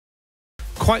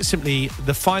quite simply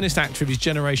the finest actor of his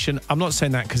generation. I'm not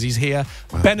saying that because he's here.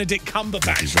 Wow. Benedict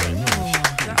Cumberbatch.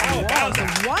 That was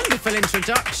a wonderful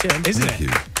introduction. Isn't Thank it? you.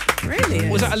 Really?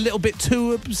 Was that a little bit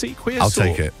too obsequious? I'll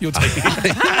take it. You'll take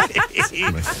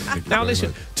it. Now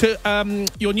listen, to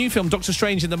your new film, Doctor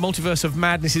Strange in the Multiverse of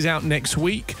Madness, is out next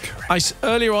week.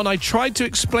 Earlier on, I tried to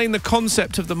explain the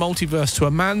concept of the multiverse to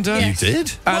Amanda. Yes. You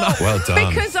did? Well done.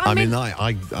 because I'm in it.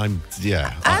 I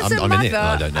As a I'm mother in it.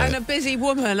 I don't know and it. a busy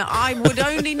woman, I would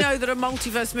only know that a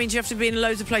multiverse means you have to be in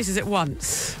loads of places at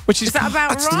once. Which is that about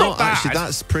That's right? not actually.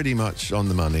 That's pretty much on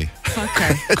the money.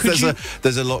 Okay.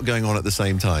 there's a lot going on at the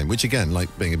same time, which again, like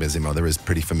being a busy mother, is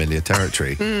pretty familiar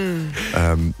territory.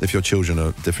 If your children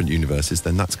are different universes,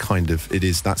 then that's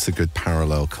that's a good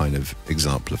parallel kind of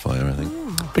exemplifier, I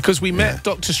think. Because we met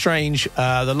Doctor Strange,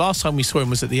 the last time we saw him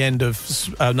was at the end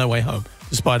of No Way Home,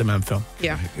 the Spider-Man film.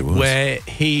 Yeah. It was. Where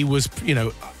he was,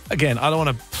 again, I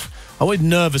was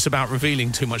nervous about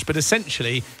revealing too much, but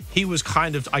essentially he was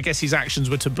kind of, I guess his actions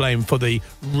were to blame for the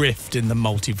rift in the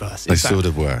multiverse. They sort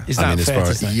of were. Is that fair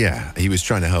to say? Yeah, he was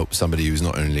trying to help somebody who's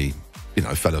not only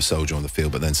a fellow soldier on the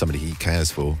field, but then somebody he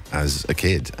cares for as a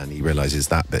kid, and he realises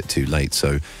that bit too late.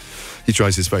 So he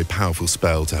tries this very powerful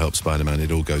spell to help Spider-Man.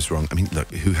 It all goes wrong. I mean,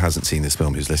 look, who hasn't seen this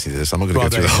film, who's listening to this? I'm not going to go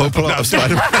through the whole plot of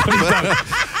Spider-Man.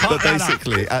 But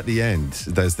basically, at the end,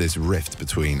 there's this rift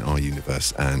between our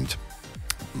universe and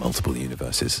multiple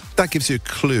universes. That gives you a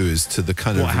clue as to the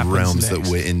kind of realms that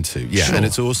we're into. Yeah, sure. And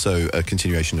it's also a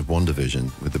continuation of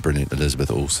WandaVision with the brilliant Elizabeth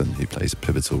Olsen, who plays a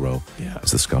pivotal role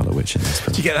as the Scarlet Witch in this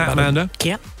film. Did you get that, Amanda?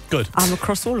 Yeah. Good. I'm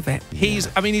across all of it. He's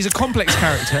a complex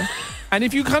character. And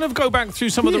if you kind of go back through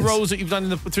some of the roles that you've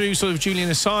done through sort of Julian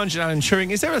Assange and Alan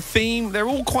Turing, is there a theme? They're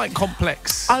all quite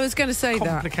complex. I was going to say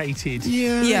complicated.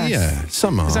 Yeah,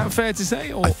 some are. Is that fair to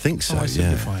say? Or I think so,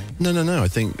 simplifying? No. I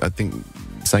think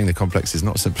saying the complex is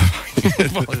not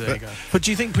simplifying. Well, there you go. But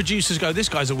do you think producers go, this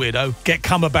guy's a weirdo, get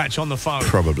Cumberbatch on the phone?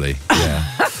 Probably,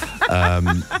 yeah.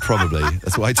 Probably.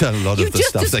 That's why I tell a lot of the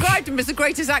stuff. You just described him as the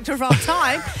greatest actor of our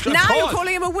time. Now you're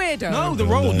calling him a weirdo. No, the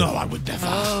role. No, I would never.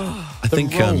 I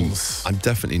think I'm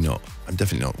definitely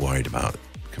not worried about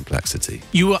complexity.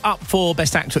 You were up for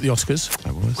Best Actor at the Oscars.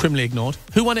 I was. Criminally Ignored.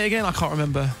 Who won it again? I can't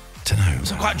remember. Don't know. It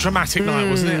was quite a dramatic night,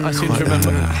 wasn't it? I seem to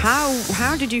remember.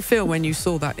 How did you feel when you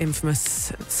saw that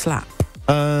infamous slap?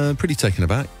 Pretty taken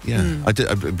aback, yeah.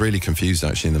 I'm really confused,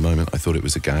 actually, in the moment. I thought it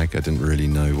was a gag. I didn't really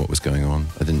know what was going on.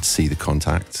 I didn't see the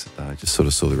contact. I just sort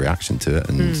of saw the reaction to it,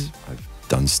 and I've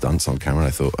done stunts on camera.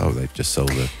 I thought, they've just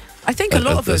sold I think a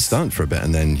lot of us stunt for a bit,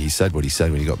 and then he said what he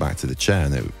said when he got back to the chair,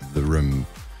 and the room,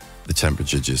 the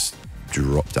temperature just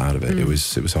dropped out of it. It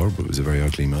was horrible. It was a very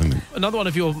ugly moment. Another one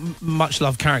of your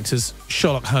much-loved characters,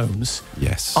 Sherlock Holmes.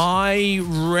 Yes. I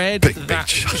read big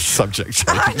subject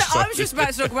change. I was just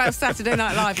about to talk about Saturday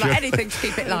Night Live, like anything to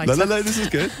keep it light. No, this is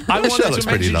good. I wanted Sherlock's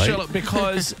to mention light. Sherlock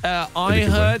because I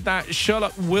heard that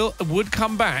Sherlock would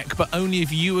come back, but only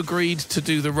if you agreed to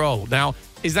do the role. Now,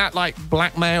 is that like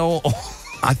blackmail? Or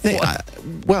I think.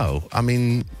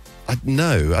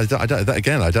 No, I don't.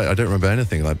 Again, I don't remember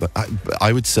anything like. But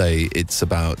I would say it's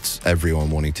about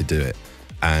everyone wanting to do it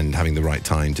and having the right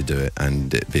time to do it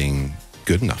and it being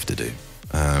good enough to do.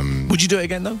 Would you do it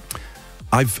again though?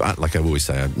 Like I always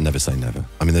say, I'd never say never.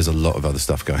 I mean, there's a lot of other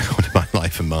stuff going on in my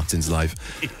life and Martin's life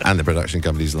and the production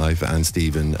company's life and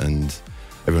Stephen and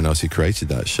everyone else who created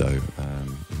that show,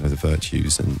 the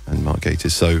Virtues and Mark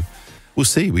Gatiss. So we'll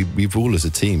see. We've all as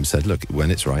a team said, look, when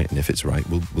it's right and if it's right,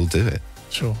 we'll do it.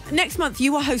 Sure. Next month,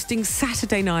 you are hosting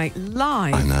Saturday Night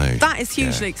Live. I know. That is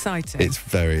hugely exciting. It's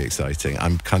very exciting.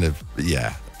 I'm kind of,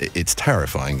 it's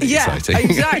terrifying. Yeah, exciting.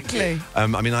 Exactly. I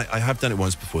mean, I have done it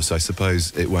once before, so I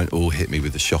suppose it won't all hit me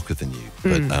with the shock of the new.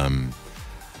 But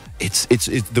it's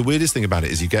the weirdest thing about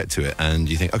it is you get to it and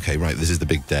you think, okay, right, this is the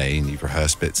big day, and you've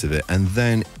rehearsed bits of it, and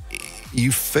then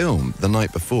you film the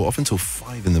night before, often until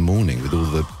 5 in the morning with all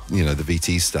the, the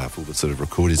VT stuff, all the sort of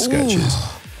recorded sketches.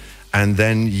 And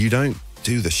then you don't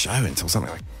do the show until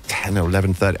something like 10 or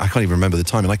 11:30. I can't even remember the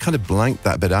time. And I kind of blanked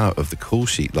that bit out of the call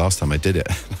sheet last time I did it.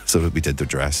 So we did the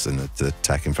dress and the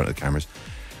tech in front of the cameras.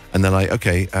 And they're like,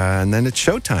 okay, and then it's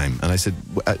showtime. And I said,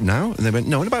 now? And they went,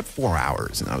 no, in about 4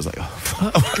 hours. And I was like,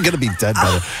 I'm going to be dead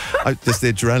by just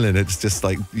the adrenaline. It's just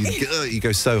like, you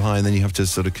go so high and then you have to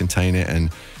sort of contain it.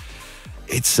 And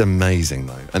it's amazing,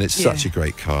 though. And it's such a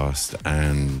great cast.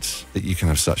 And you can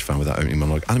have such fun with that opening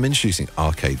monologue. And I'm introducing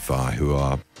Arcade Fire, who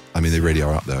are, they really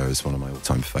are up there as one of my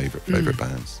all-time favourite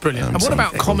bands. Brilliant. And what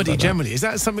about comedy generally? Is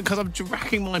that something, because I'm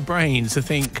racking my brains to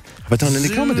think... Have I done any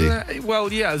comedy?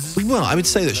 Well, yes. Well, I would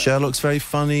say that Sherlock's very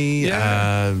funny.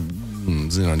 Yeah.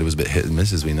 It was a bit hit and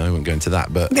miss, as we know. I won't go into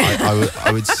that, but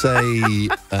I would say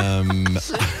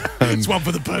It's one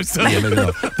for the poster. yeah, maybe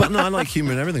not. But no, I like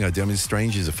humour in everything I do. I mean,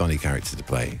 Strange is a funny character to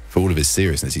play. For all of his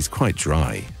seriousness, he's quite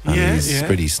dry. He's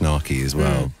pretty snarky as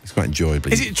well. He's quite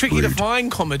enjoyable. Is it tricky to rude.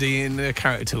 find comedy in a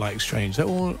character like Strange?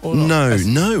 Or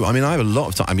No. I mean, I have a lot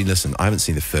of time. I mean, listen, I haven't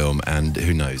seen the film, and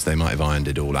who knows? They might have ironed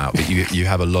it all out. But you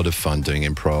have a lot of fun doing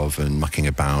improv and mucking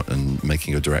about and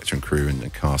making your director and crew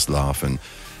and cast laugh, and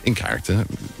in character,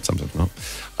 sometimes not,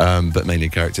 but mainly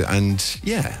in character. And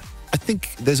yeah, I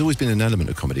think there's always been an element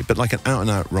of comedy, but like an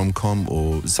out-and-out rom-com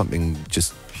or something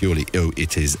just purely,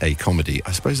 it is a comedy.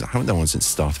 I suppose I haven't done one since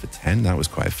Start for 10. That was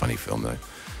quite a funny film, though.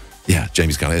 Yeah,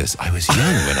 Jamie's kind of this. I was young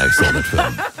when I saw that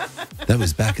film. That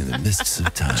was back in the mists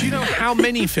of time. Do you know how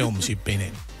many films you've been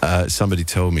in? Somebody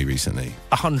told me recently.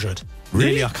 100.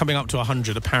 Really? Coming up to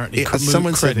 100, apparently.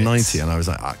 Someone said credits. 90, and I was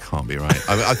like, that can't be right.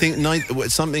 I think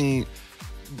something...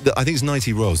 I think it's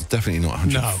 90 roles, definitely not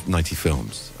 190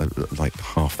 films. Like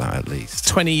half that at least.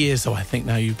 20 years, though, I think,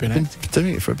 now you've been I've acting. been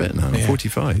doing it for a bit now. I'm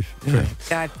 45. Yeah.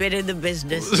 I've been in the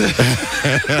business.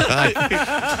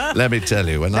 Let me tell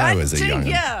you, when I was a young...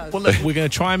 years. Well, look, we're going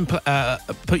to try and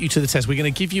put you to the test. We're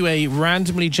going to give you a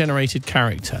randomly generated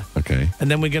character. Okay. And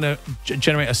then we're going to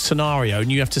generate a scenario, and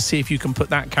you have to see if you can put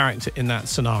that character in that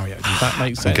scenario. Does that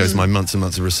make sense? It goes my months and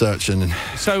months of research and...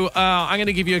 So I'm going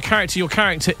to give you a character. Your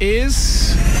character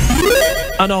is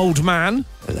an old man.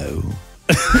 Hello.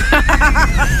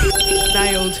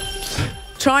 Nailed.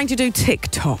 Trying to do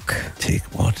TikTok. Take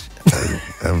what?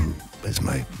 Where's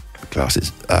my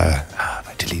glasses?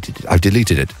 I deleted it. I've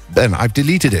deleted it. Ben, I've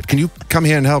deleted it. Can you come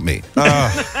here and help me? Look,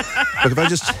 if I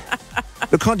just...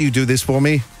 Look, can't you do this for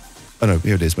me? Oh, no,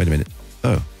 here it is. Wait a minute.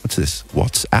 Oh, what's this?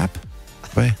 WhatsApp?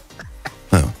 Wait.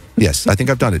 Oh, yes, I think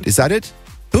I've done it. Is that it?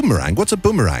 Boomerang? What's a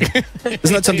boomerang?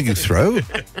 Isn't that something you throw?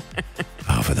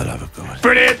 Oh, for the love of God.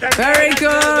 Brilliant. Very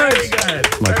good. Very good.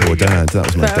 My poor dad. That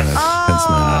was my dad. Hence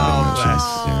my name.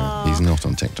 bless. Yeah, he's not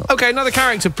on TikTok. Okay, another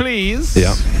character, please.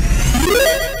 Yeah.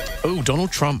 Oh,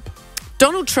 Donald Trump.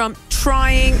 Donald Trump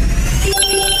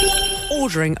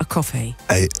ordering a coffee.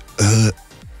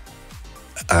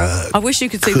 I wish you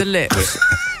could see the lips.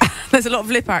 There's a lot of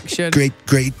lip action. Great.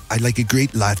 I'd like a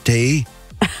great latte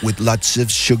with lots of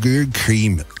sugar and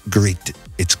cream. Great.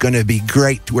 It's going to be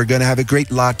great. We're going to have a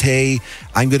great latte.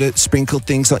 I'm going to sprinkle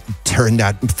things like turn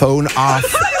that phone off.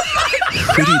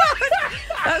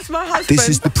 That's my husband. This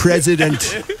is the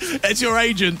president. It's your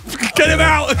agent. Get him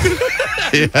out.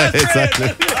 Yeah, exactly.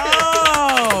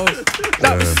 Oh,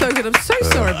 that was so good. I'm so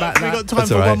sorry about that. We got time That's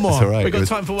for all right. one more. That's all right. We It got was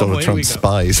time for one Donald more. Here we Trump's go.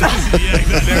 spies. Yeah,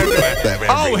 exactly. They're everywhere.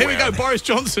 They're Oh, here we go. everywhere. Boris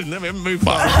Johnson. Let me move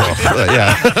on.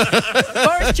 Yeah.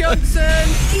 Boris Johnson.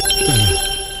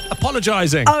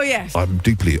 Apologising. Oh, yes. I'm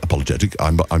deeply apologetic.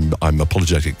 I'm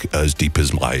apologetic as deep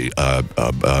as my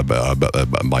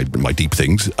my deep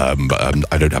things. I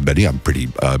don't have many. I'm pretty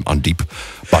undeep,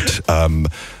 but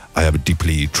I have a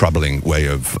deeply troubling way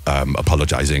of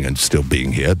apologizing and still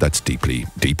being here. That's deeply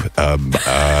deep. In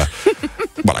the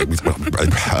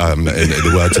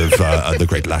words of the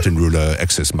great Latin ruler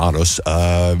Exus Manus,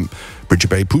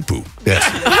 Principe Poo Poo. Yes.